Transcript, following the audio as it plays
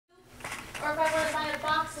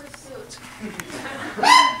toilet.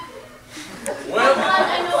 Well,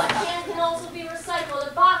 I know a can also be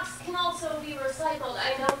recycled. A box can also be recycled.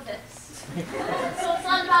 I know this. So it's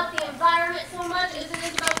not about the environment so much as it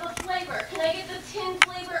is about the flavor. Can I get the tin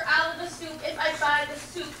flavor out of the soup if I buy the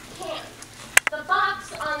soup can? The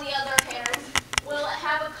box, on the other hand, will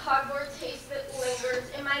have a cardboard taste that lingers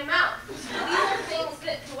in my mouth. These are things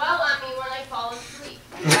that dwell on me when I fall asleep.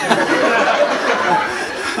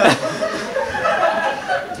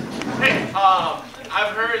 Hey,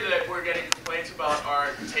 I've heard that we're getting complaints about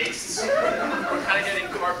our tastes. We're kind of getting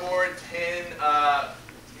cardboard, tin,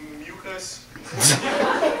 mucus.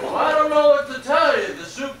 well, I don't know what to tell you. The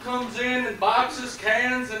soup comes in boxes,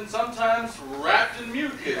 cans, and sometimes wrapped in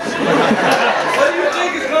mucus. What do you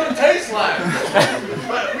think it's going to taste like?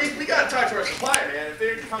 But we got to talk to our supplier, man. If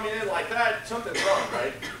they're coming in like that, something's wrong,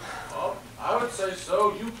 right? Well, I would say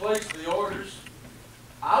so. You place the orders.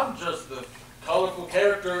 I'm just the colorful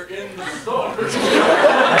character in the store. I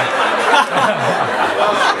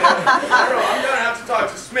don't know. I'm going to have to talk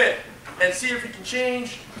to Smith and see if we can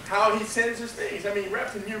change how he sends his things. I mean,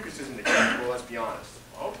 wrapped in mucus isn't acceptable, let's be honest.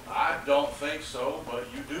 Well, I don't think so, but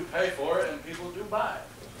you do pay for it and people do buy it.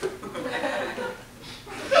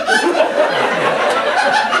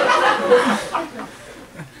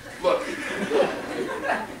 Look,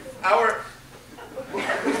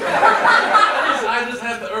 I just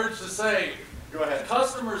have the urge to say, go ahead.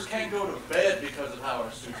 Customers can't go to bed because of how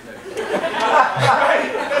our soup tastes.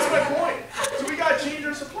 Right, that's my point. So we got to change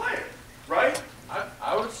our supplier, right?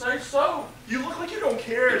 I would say so. You look like you don't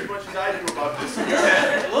care as much as I do about this.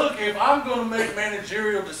 Look, if I'm going to make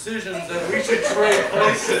managerial decisions, then we should trade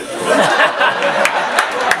places.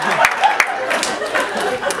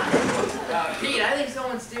 Pete, I think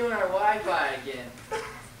someone's stealing our Wi-Fi again.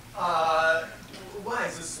 Why?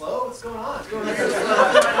 Is this slow? What's going on? It's going It's really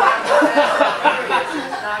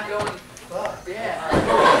not going. Yeah.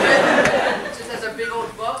 It just has a big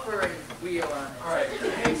old buffer wheel on it. Alright,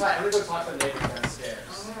 hang tight. I'm going to go talk to the neighbors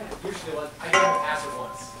downstairs. Usually, I get them password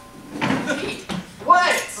once. Pete,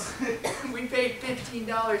 What? we paid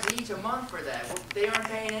 $15 each a month for that. Well, they aren't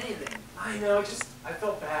paying anything. I know, I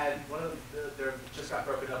felt bad. One of them just got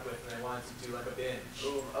broken up with and I wanted to do like a binge.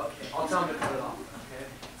 Oh, okay. I'll tell them to cut it off,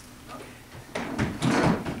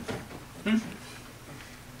 okay?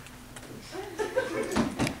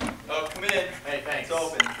 Oh, come in. Hey, thanks. It's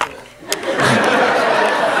open.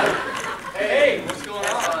 Hey, what's going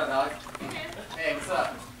What's on? going on, dog? Hey, what's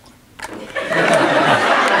up?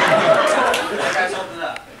 That guy's holding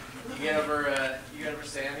up. You get over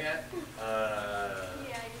Sam yet?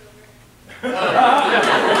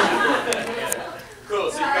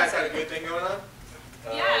 Cool, so you guys had a good thing going on?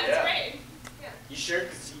 Yeah, it's great. You sure?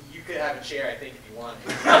 Because you could have a chair, I think, if you wanted.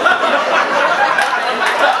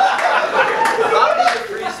 Bobby's a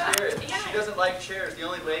free spirit. She doesn't like chairs. The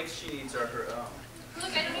only legs she needs are her own.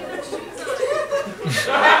 Look, I don't even have shoes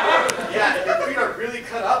on. Yeah, your feet are really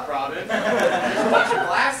cut up, Robin. There's a bunch of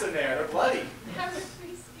glass in there. They're bloody. Have a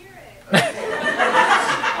free spirit.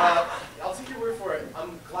 I'll take your word for it.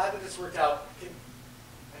 I'm glad that this worked out. I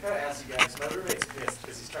gotta ask you guys, my roommate's pissed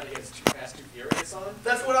because he's trying to get his Too Fast, Too Furious on.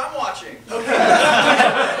 That's what I'm watching. Okay.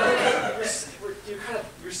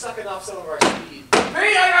 You're sucking off some of our speed.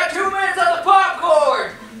 Pete, I got 2 minutes on the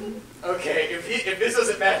popcorn! Okay, if this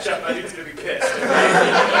doesn't match up, I think he's gonna be pissed. Okay?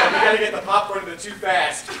 You gotta get the popcorn to the Too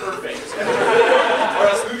Fast perfect, or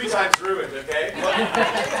else movie time's ruined. Okay? I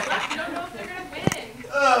don't know if they're gonna win.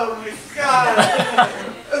 Oh my God.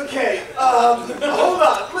 Okay. Hold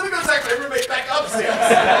on. Let me go take my roommate back upstairs.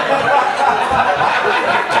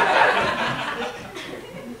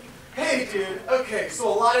 Hey, dude. Okay, so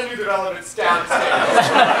a lot of new developments downstairs.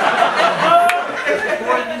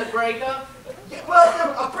 More than the breakup? Yeah,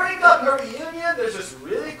 well, a breakup, a reunion. There's this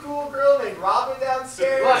really cool girl named Robin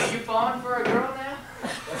downstairs. What, you falling for a girl now?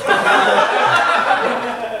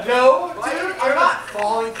 No, dude, I'm not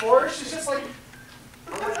falling for her. She's just like,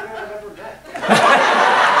 I'm like a guy I've ever met.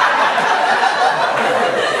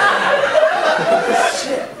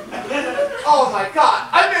 Shit. Oh my God,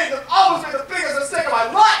 I almost made the biggest mistake of my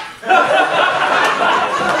life.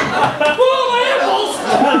 Whoa, animals!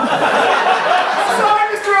 Sorry,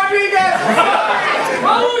 Mr. Rodriguez. I'm sorry.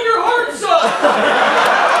 Follow your heart, son!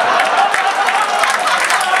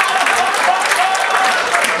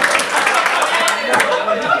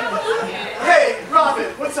 Hey, Robin,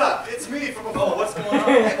 what's up? It's me from before. Oh, what's going on?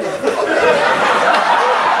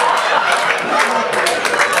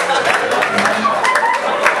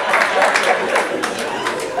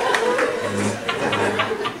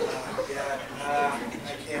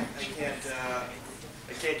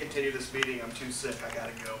 I can't continue this meeting. I'm too sick. I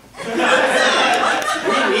gotta go.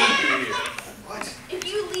 We need you here.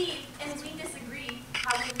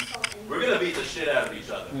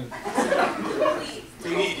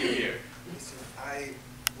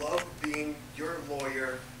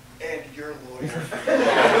 your lawyer.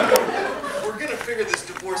 We're gonna figure this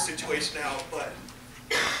divorce situation out, but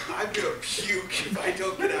I'm gonna puke if I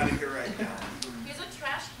don't get out of here right now. Here's a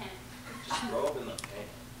trash can. Just throw up in the pan.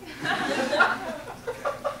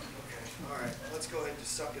 Okay, all right, let's go ahead and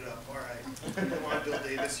just suck it up. All right, come on, Bill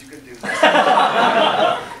Davis, you can do this. All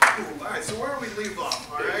right, so where do we leave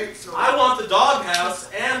off? All right, so I want the doghouse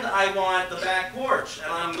and I want the back porch,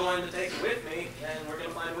 and I'm going to take it with me, and we're going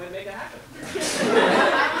to find a way to make it happen.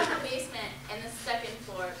 I want the basement and the second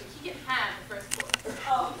floor, but he can have the first floor.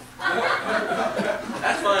 Oh.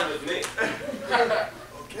 That's fine with me.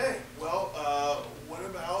 okay, well, what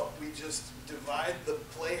about we just divide the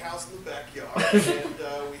playhouse in the backyard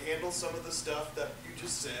and we handle some of the stuff that you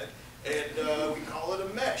just said, and we call it a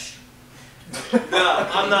mesh. No,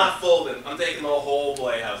 I'm not folding. I'm taking the whole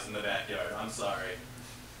playhouse in the backyard. I'm sorry.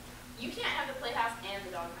 You can't have the playhouse and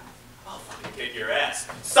the doghouse. I'll fucking kick your ass.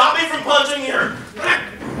 Stop me from punching her!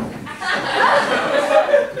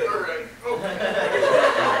 All right. Okay.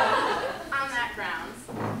 On that grounds,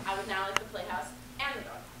 I would now like the playhouse and the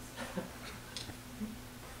doghouse.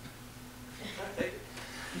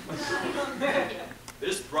 Thank you.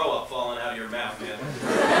 There's throw up falling out of your mouth, man.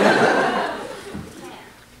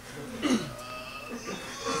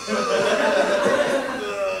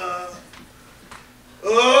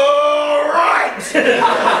 All right!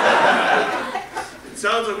 It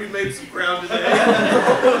sounds like we made some ground today. We haven't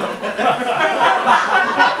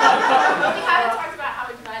talked about how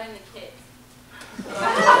we're dividing the kids.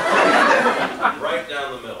 Right down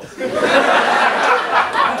the middle.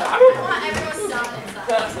 I want everyone's dominant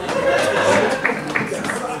side.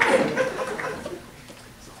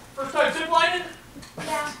 First time ziplining?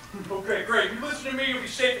 Yeah. Okay, great. You listen to me, you'll be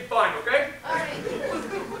safe and fine, okay? All right.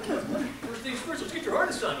 First things first, let's get your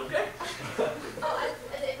harness on, okay? Oh, I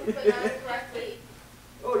didn't put it on correctly.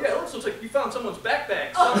 Oh yeah, it looks like you found someone's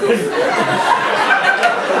backpack. Oh. I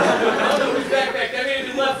don't know whose backpack. That may have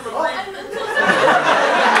been left from a break. I'm so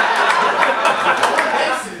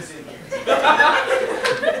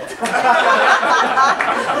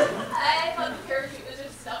I thought the parachute was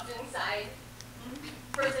just stuffed inside.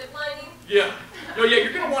 For zip lining. Yeah. No, yeah,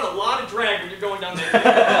 you're going to want a lot of drag when you're going down that.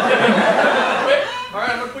 Okay? All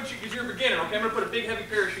right, I'm going to put you, because you're a beginner, okay? I'm going to put a big, heavy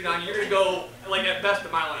parachute on you. You're going to go, like, at best, a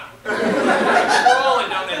mile an hour. Crawling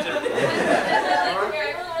down that zip. I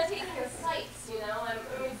really want to take you to sights, you know? I'm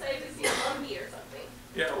excited to see a monkey or something.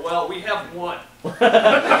 Yeah, well, we have one. We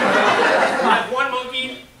have one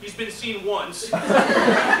monkey. He's been seen once.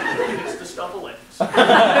 It's the stuff of limbs.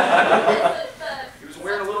 He was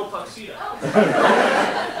wearing a little tuxedo.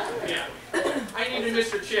 Yeah. I need a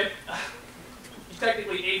Mr. Chip. He's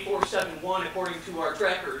technically A471 according to our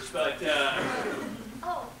trackers, but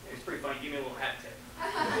Oh. it's pretty funny. Give me a little hat tip.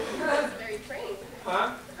 That's very trained.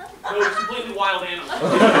 Huh? No, it's completely wild animal. He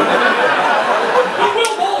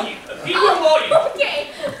will maul you. He will maul you. Okay.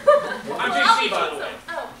 I'm JC, by the way.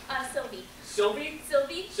 Oh, Sylvie. Sylvie?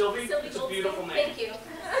 Sylvie? Sylvie? Sylvie It's a Goldstein. beautiful name. Thank you.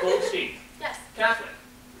 Goldstein. Yes. Catholic.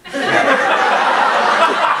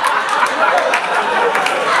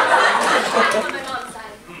 I'm on my mom's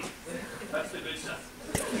side. That's the good stuff.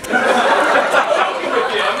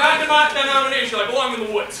 I'm not in my denomination. I belong in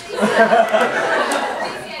the woods. Stacey, I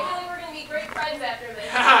feel like we're going to be great friends after this.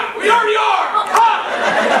 We already are!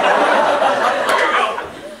 There you go.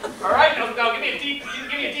 All right, now give me a deep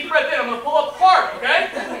breath in. I'm going to pull up hard, okay?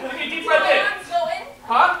 Give me a deep breath in. Arms going?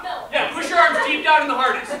 Huh? No. Yeah, push your arms deep down in the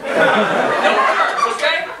harness. No arms,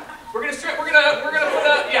 okay? We're gonna put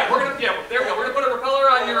a there we go. We're gonna put a repeller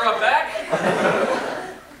on your back.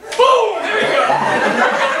 Boom! There you go.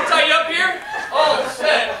 We'll tie you up here. All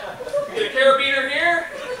set. Get a carabiner here.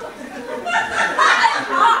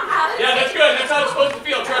 Yeah, that's good. That's how it's supposed to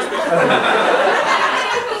feel. Trust me.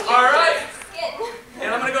 All right.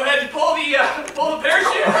 And I'm gonna go ahead and pull the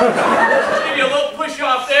parachute. Give you a little push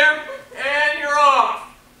off there, and you're off.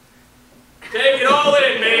 Take it all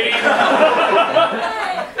in, baby.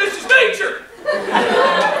 This is nature.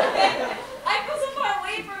 I feel so far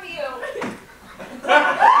away from you.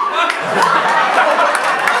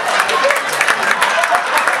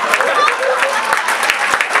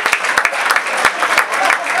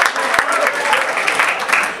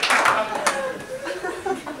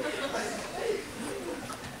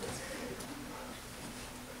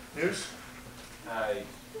 News?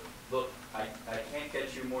 Look, I can't get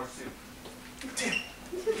you more soup. Damn.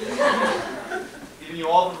 Giving you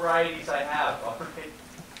all the varieties I have, all right?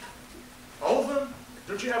 All of them?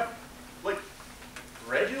 Don't you have, like,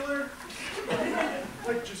 regular?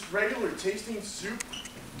 Like, just regular tasting soup?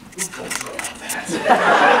 Who told you about that?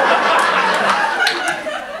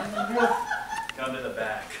 Come to the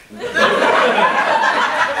back.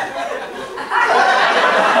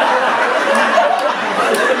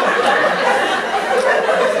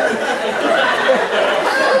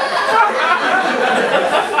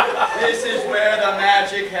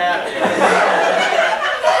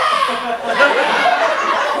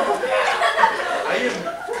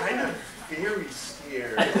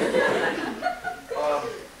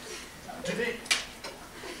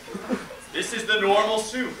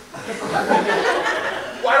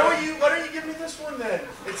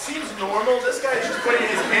 this guy's just putting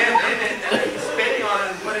his hand in it and then he's spitting on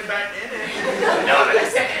it and putting it back in it. No, but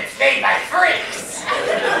listen, it's made by freaks.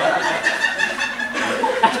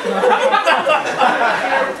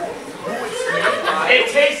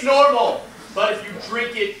 It tastes normal, but if you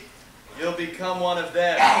drink it, you'll become one of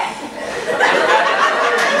them.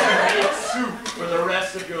 Eat soup for the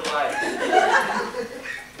rest of your life.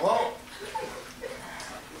 Well,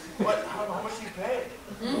 how much do you pay?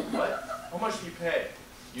 What? How much do you pay?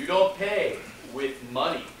 You don't pay with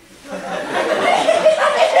money.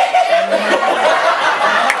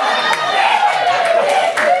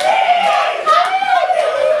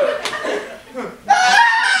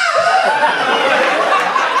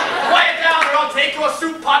 Quiet down or I'll take your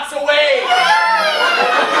soup pots away!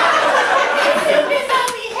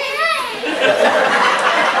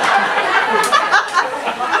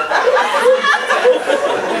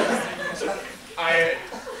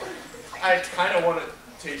 I kind of want to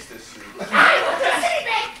taste this soup. We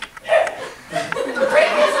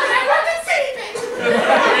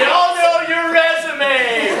all know your resume!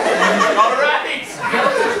 All right!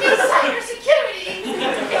 Cybersecurity.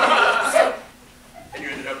 And you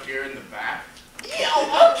ended up here in the back?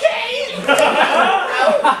 Okay. I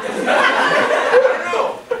don't know.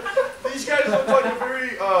 These guys look like a very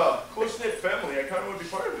close-knit family. I kind of want to be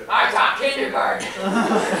part of it. I taught kindergarten.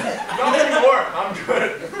 Not anymore. I'm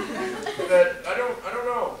good. I don't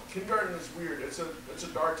know. Kindergarten is weird. It's a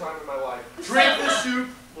dark time in my life. Drink the soup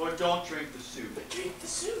or don't drink the soup. Drink the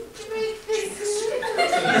soup. Drink the soup.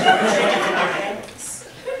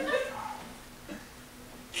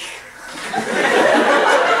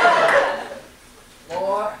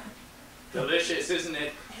 More. Delicious, isn't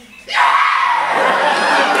it?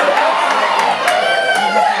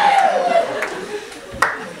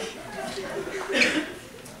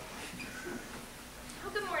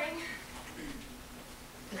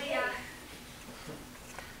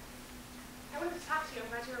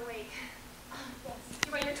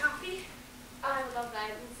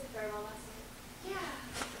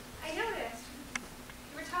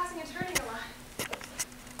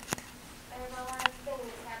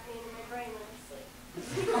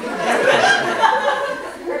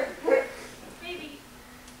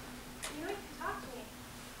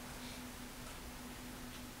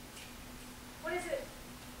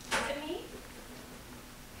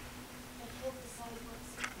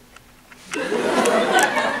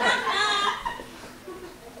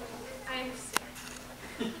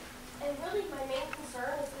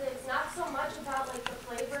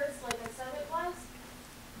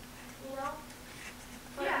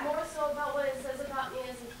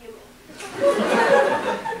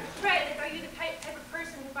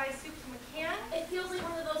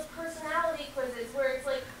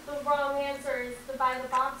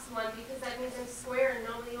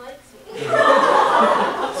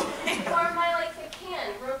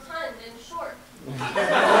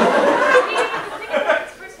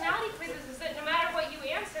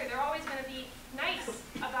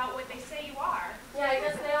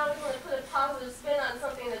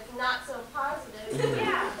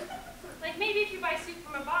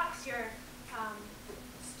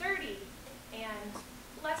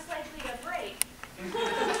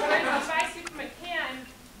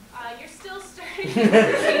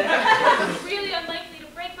 Really unlikely to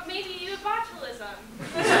break, but maybe you have botulism.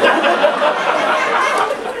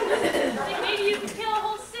 Like maybe you could kill a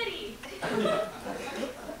whole city. Or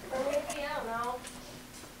maybe, I don't know.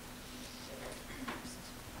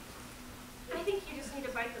 I think you just need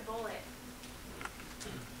to bite the bullet.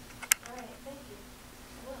 All right, thank you.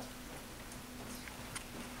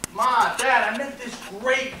 Ma, Dad, I met this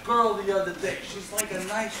great girl the other day. She's like a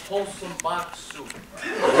nice, wholesome box soup. A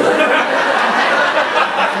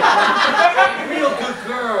real good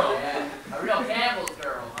girl. Yeah, a real Campbell's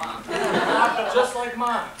girl, huh? Just like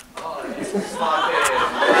mine. Oh, yeah. Stop it.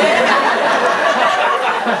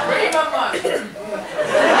 Cream of mustard.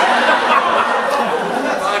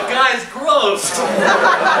 Guy's gross. You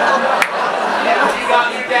got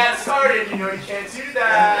your dad started. You know you can't do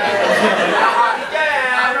that.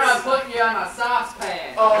 I'm gonna put you on a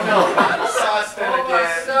saucepan. Oh no, not a saucepan Over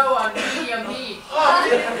again. so on medium heat. Oh,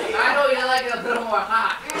 medium heat. I know you like it a little more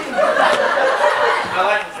hot. I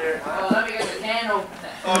like it very hot. Oh, let me get the can opener.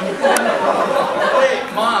 Wait,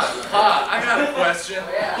 Ma, Pa, I got a question.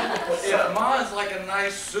 Oh, yeah. If Ma's like a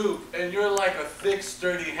nice soup and you're like a thick,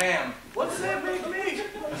 sturdy ham, what does that make me?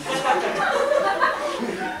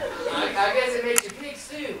 I guess it makes you pig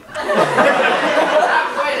soup.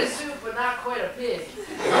 Not quite a soup, but not quite a pig.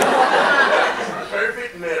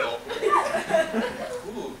 Perfect middle.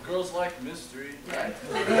 Ooh, girls like mystery. Yeah.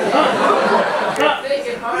 Thick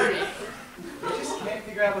and hearty.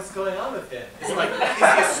 figure out what's going on with him. Is it like, is he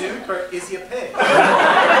a soup or is he a pig?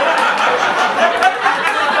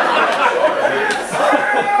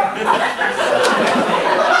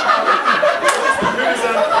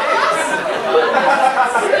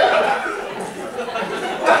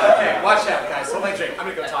 Okay, watch out, guys. Hold my drink. I'm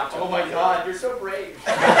gonna go talk to him. Oh my God, you're so brave.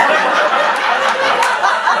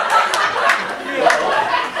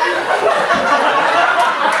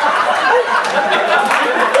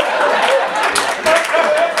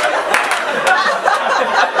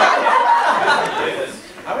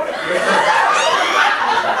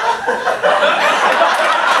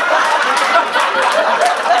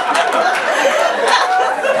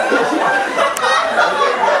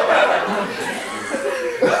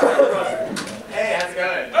 Hey, how's it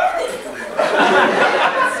going?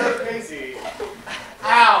 That's so crazy.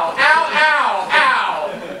 Ow, ow, ow, ow,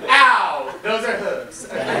 ow. Those are hooves. So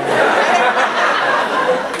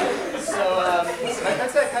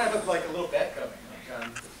that's kind of like a little bet going.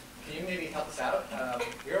 Can you maybe help us out?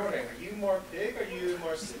 We were wondering, are you more pig or are you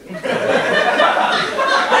more soup?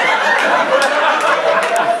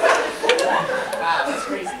 Wow, that's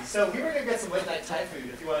crazy. So we were going to get some late night Thai food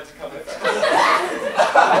if you wanted to come with us.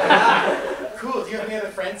 Cool. Do you have any other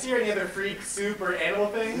friends here? Any other freak, soup, or animal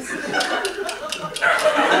things?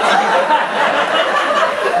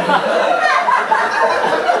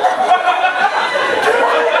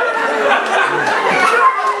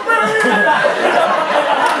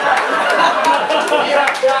 You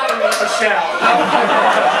have got to make a shout.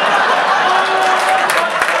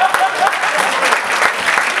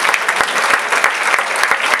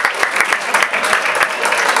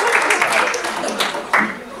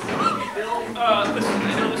 Listen, I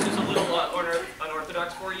know this is a little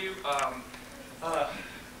unorthodox for you.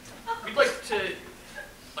 We'd like to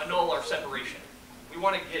annul our separation. We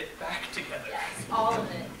want to get back together. Yes, all of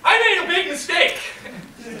it. I made a big mistake!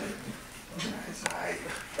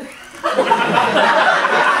 The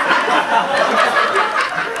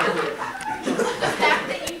fact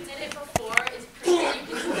that you did it before is proof that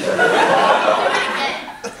you can do it again.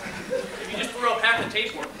 If you just threw up half the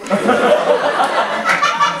tapeworm.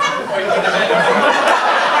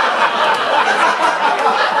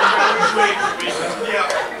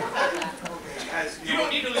 You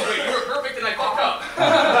don't need to lose weight. You were perfect and I fucked up.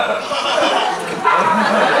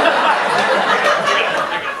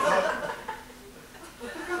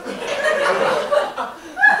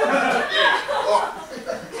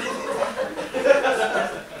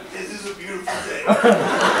 This is a beautiful day.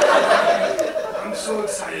 I'm so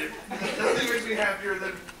excited. Nothing makes me happier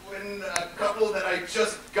than when a couple that I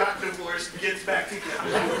just got divorced gets back together.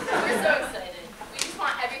 We're so excited. We just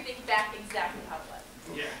want everything back exactly how it was.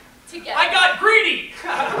 Yeah. Together. I got greedy!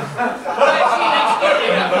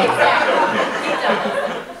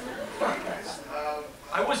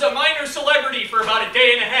 I was a minor celebrity for about a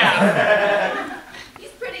day and a half.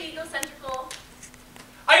 He's pretty egocentrical.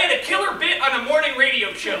 I had a killer bit on a morning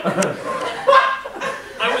radio show.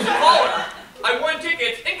 I was a caller. I won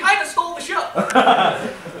tickets and kind of stole the show.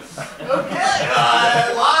 Okay,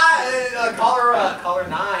 caller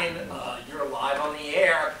 9, you're live on the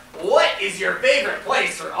air. What is your favorite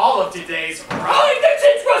place for all of today's I think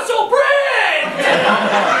it's Russell Brand!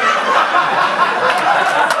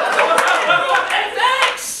 And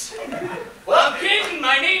thanks! Well, I'm kidding.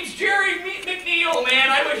 My name's Jerry McNeil,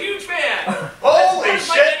 man. I'm a huge fan. Holy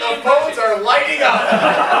shit, the phones are lighting up!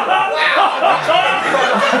 Wow!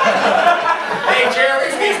 Hey,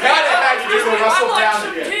 Jerry, we've got to have you do the Russell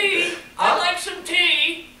Brand again. I like some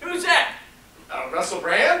tea. Who's that? Russell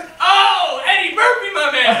Brand? Oh, Eddie Murphy,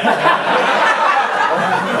 my man!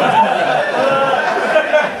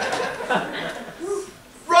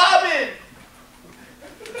 Robin!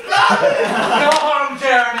 Robin! Go home,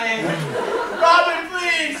 Jeremy. Robin,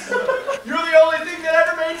 please! You're the only thing that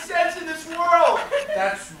ever made sense in this world!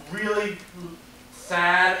 That's really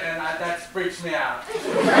sad, and that freaks me out.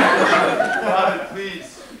 Robin,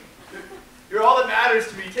 please. You're all that matters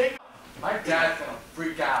to me. Take. My dad's gonna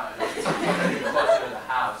freak out if he's getting closer to the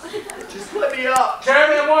house. Just let me up.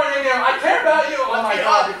 Jeremy, I'm warning you. I care about you. Oh my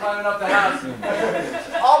God, you're climbing up the house.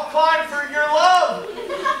 I'll climb for your love.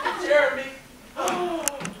 Jeremy.